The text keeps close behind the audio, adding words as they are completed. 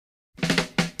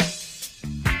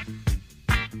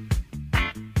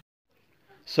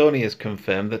Sony has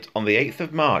confirmed that on the 8th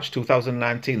of March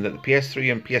 2019 that the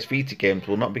PS3 and PS Vita games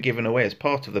will not be given away as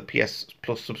part of the PS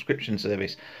Plus subscription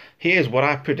service. Here's what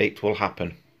I predict will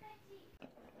happen.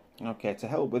 Okay, to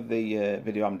help with the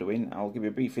video I'm doing, I'll give you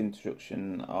a brief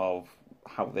introduction of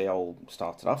how they all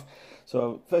started off.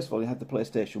 So first of all, you had the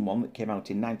PlayStation 1 that came out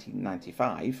in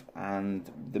 1995, and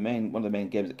one of the main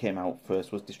games that came out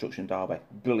first was Destruction Derby.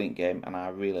 Brilliant game, and I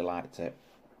really liked it.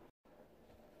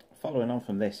 Following on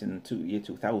from this, in the year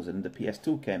 2000, the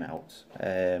PS2 came out,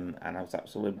 and it was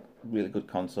absolutely really good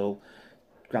console.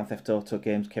 Grand Theft Auto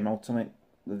games came out on it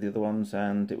with the other ones,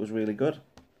 and it was really good.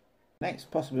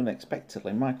 Next, possibly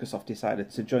unexpectedly, Microsoft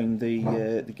decided to join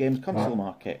the games console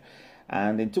market,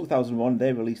 and in 2001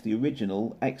 they released the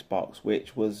original Xbox,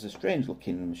 which was a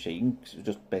strange-looking machine because it was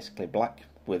just basically black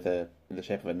with the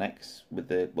shape of an X with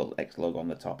the X logo on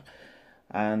the top.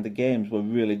 And the games were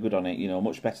really good on it,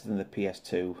 much better than the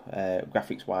PS2,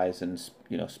 graphics-wise and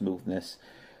smoothness.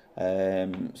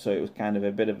 So it was kind of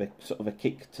a bit of a sort of a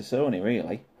kick to Sony,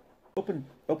 really.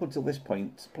 Up until this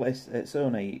point,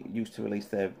 Sony used to release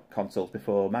their consoles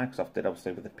before Microsoft did,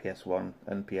 obviously with the PS1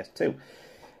 and PS2.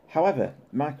 However,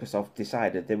 Microsoft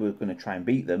decided they were going to try and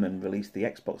beat them and release the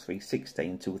Xbox 360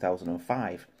 in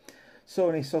 2005.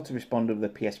 Sony sort of responded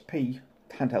with the PSP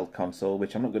handheld console,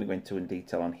 which I'm not going to go into in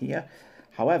detail on here.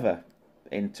 However,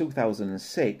 in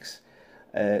 2006,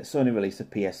 Sony released the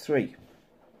PS3.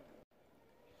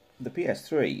 The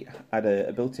PS3 had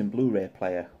a built-in Blu-ray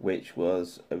player, which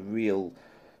was a real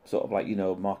sort of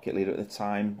market leader at the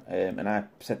time. And I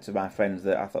said to my friends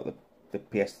that I thought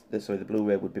the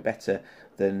Blu-ray would be better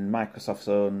than Microsoft's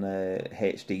own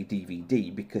HD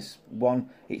DVD because one,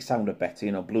 it sounded better.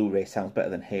 Blu-ray sounds better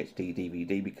than HD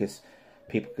DVD because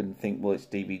people can think, well, it's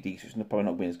DVD, so it's probably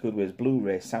not being as good. Whereas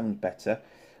Blu-ray sounds better.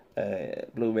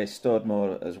 Blu-ray stored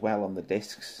more as well on the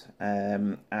discs,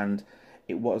 and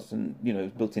it wasn't, it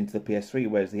was built into the PS3,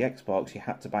 whereas the Xbox, you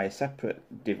had to buy a separate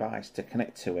device to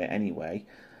connect to it anyway.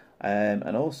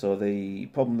 And also, the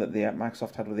problem that the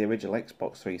Microsoft had with the original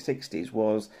Xbox 360s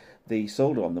was the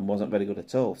solder on them wasn't very good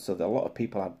at all, so a lot of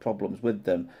people had problems with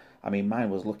them. I mean, mine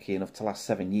was lucky enough to last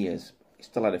 7 years. It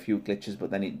still had a few glitches,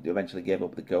 but then it eventually gave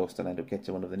up the ghost and ended up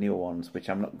getting one of the newer ones, which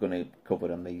I'm not going to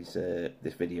cover on this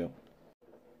video.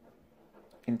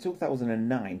 In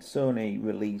 2009, Sony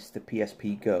released the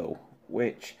PSP Go,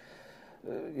 which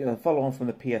follow on from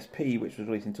the PSP, which was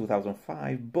released in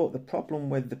 2005. But the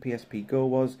problem with the PSP Go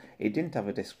was it didn't have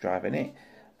a disc drive in it,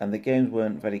 and the games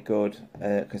weren't very good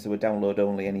because they were download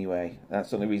only anyway. That's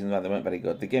the only reason why they weren't very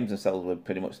good. The games themselves were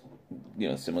pretty much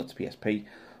similar to PSP,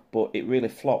 but it really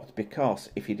flopped because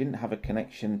if you didn't have a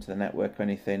connection to the network or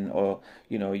anything, or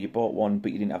you bought one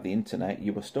but you didn't have the internet,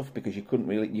 you were stuffed because you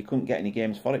couldn't get any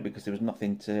games for it because there was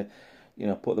nothing to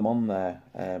put them on there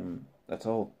at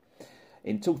all.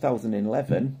 In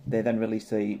 2011, they then released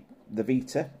the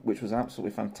Vita, which was an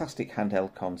absolutely fantastic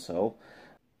handheld console.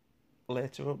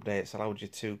 Later updates allowed you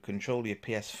to control your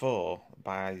PS4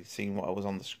 by seeing what was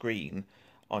on the screen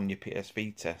on your PS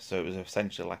Vita, so it was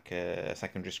essentially like a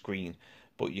secondary screen,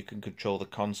 but you can control the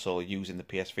console using the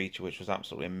PS Vita, which was an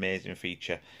absolutely amazing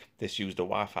feature. This used a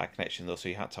Wi-Fi connection though, so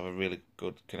you had to have a really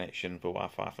good connection for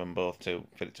Wi-Fi from both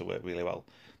for it to work really well.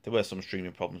 There were some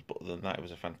streaming problems, but other than that, it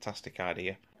was a fantastic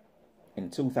idea. In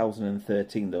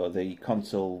 2013, though, the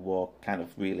console war kind of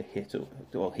really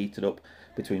heated up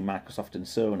between Microsoft and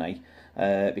Sony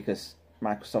because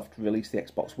Microsoft released the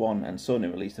Xbox One and Sony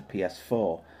released the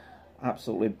PS4.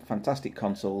 Absolutely fantastic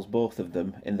consoles, both of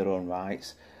them in their own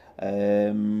rights.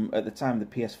 At the time, the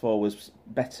PS4 was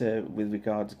better with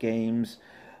regards to games,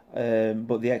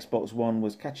 but the Xbox One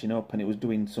was catching up and it was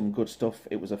doing some good stuff.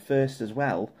 It was a first as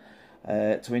well.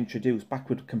 To introduce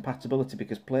backward compatibility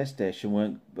because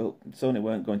Sony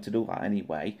weren't going to do that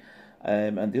anyway.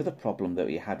 And the other problem that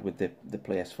we had with the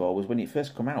PS4 was when it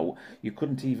first came out, you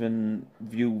couldn't even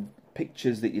view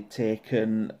pictures that you'd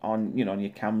taken on on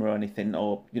your camera or anything,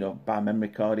 or by memory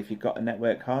card if you got a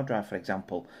network hard drive, for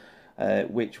example,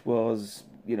 which was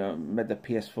made the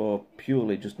PS4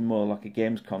 purely just more like a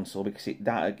games console because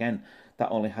that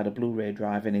only had a Blu-ray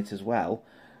drive in it as well,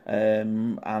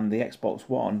 and the Xbox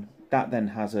One. That then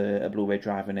has a Blu-ray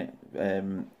drive in it,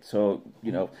 so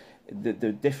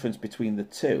the difference between the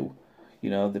two,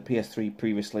 the PS3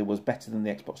 previously was better than the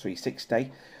Xbox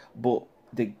 360, but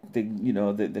the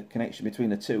connection between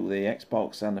the two, the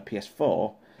Xbox and the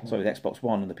PS4, sorry, the Xbox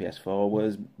One and the PS4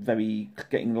 was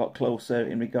getting a lot closer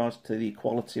in regards to the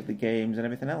quality of the games and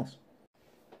everything else.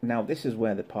 Now this is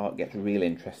where the part gets really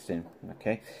interesting,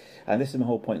 okay? And this is my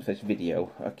whole point for this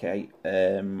video, okay?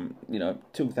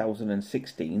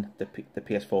 2016, the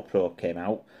PS4 Pro came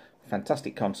out,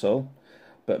 fantastic console,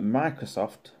 But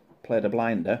Microsoft played a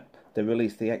blinder. They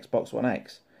released the Xbox One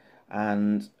X,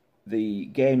 and the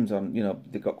games on,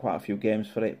 they've got quite a few games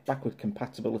for it. Backward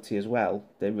compatibility as well.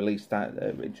 They released that,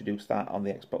 introduced that on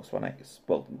the Xbox One X.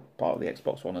 Well, part of the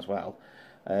Xbox One as well.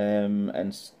 And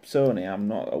Sony, I'm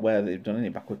not aware they've done any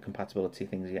backward compatibility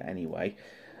things yet anyway.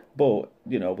 But,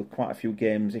 with quite a few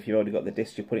games, if you've already got the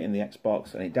disc, you put it in the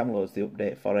Xbox and it downloads the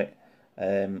update for it,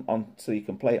 so you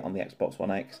can play it on the Xbox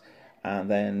One X. And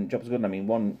then, job's good. I mean,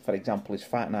 one, for example, is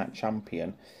Fight Night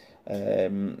Champion.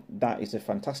 That is a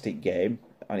fantastic game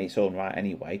on its own right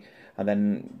anyway. And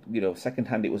then, second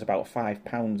hand, it was about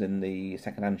 £5 in the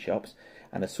second hand shops.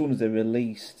 And as soon as they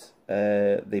released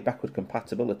the backward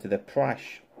compatibility, the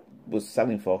price was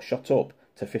selling for shot up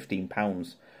to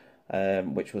 £15.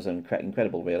 Which was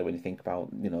incredible, really, when you think about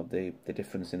the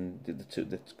difference in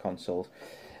the consoles.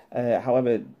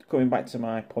 However, coming back to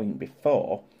my point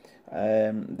before,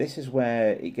 this is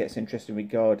where it gets interesting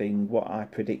regarding what I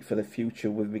predict for the future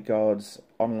with regards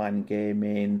online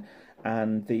gaming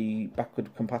and the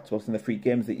backward compatibility and the free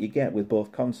games that you get with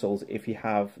both consoles if you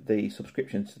have the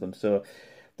subscriptions to them. So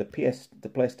the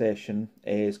PlayStation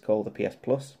is called the PS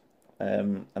Plus,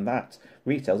 and that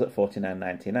retails at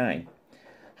 £49.99.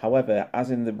 However,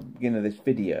 as in the beginning of this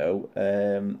video,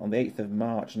 on the 8th of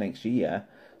March next year,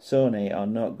 Sony are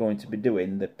not going to be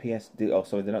doing the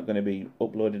they're not going to be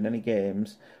uploading any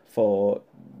games for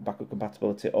backward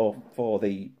compatibility or for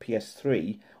the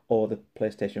PS3 or the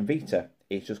PlayStation Vita.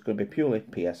 It's just going to be purely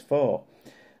PS4.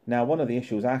 Now, one of the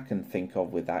issues I can think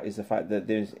of with that is the fact that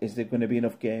is there going to be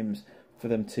enough games for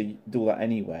them to do that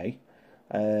anyway?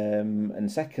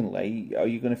 And secondly, are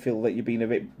you going to feel that you're being a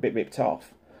bit ripped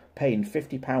off, paying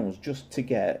 £50 just to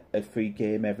get a free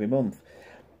game every month?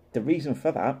 The reason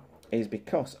for that is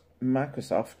because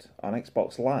Microsoft on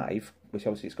Xbox Live, which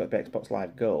obviously it's got to be Xbox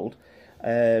Live Gold,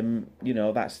 that's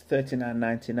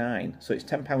 £39.99, so it's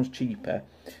 £10 cheaper.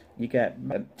 You get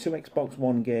 2 Xbox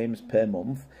One games per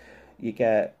month. You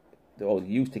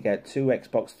used to get 2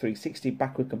 Xbox 360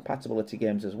 backward compatibility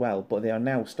games as well, but they are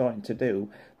now starting to do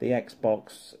the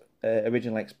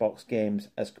original Xbox games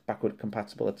as backward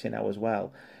compatibility now as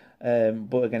well.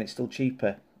 But again, it's still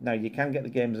cheaper. Now, you can get the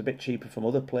games a bit cheaper from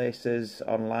other places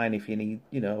online if you need,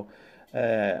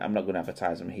 I'm not going to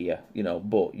advertise them here,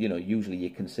 but, usually you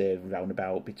can save around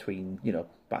about between,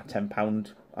 about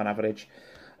 £10 on average.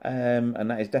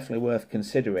 And that is definitely worth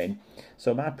considering.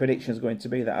 So my prediction is going to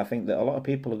be that I think that a lot of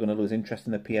people are going to lose interest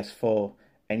in the PS4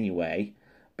 anyway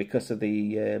because of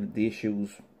the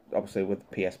issues, obviously, with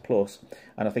PS Plus,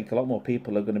 and I think a lot more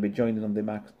people are going to be joining on the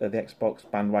Xbox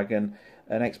bandwagon,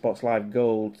 and Xbox Live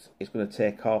Gold is going to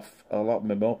take off a lot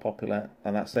more popular,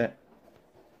 and that's it.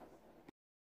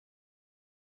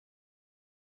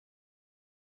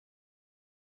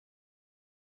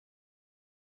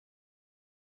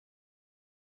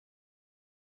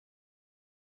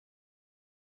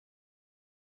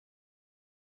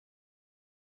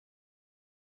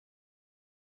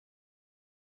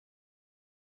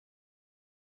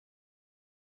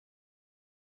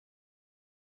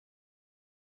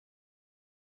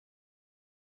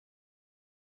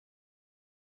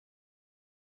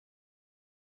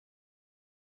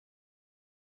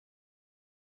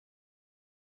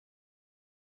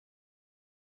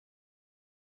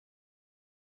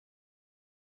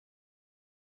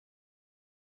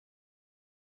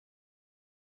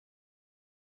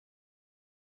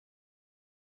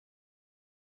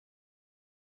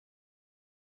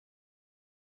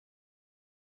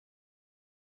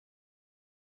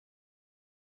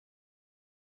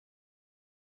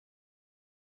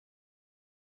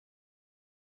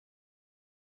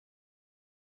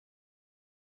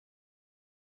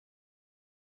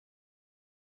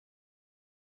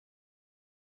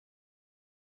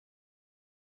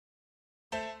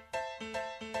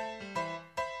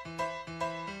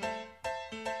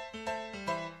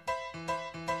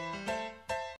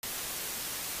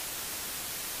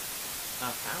 I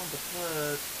found the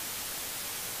plug.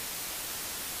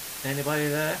 Anybody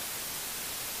there?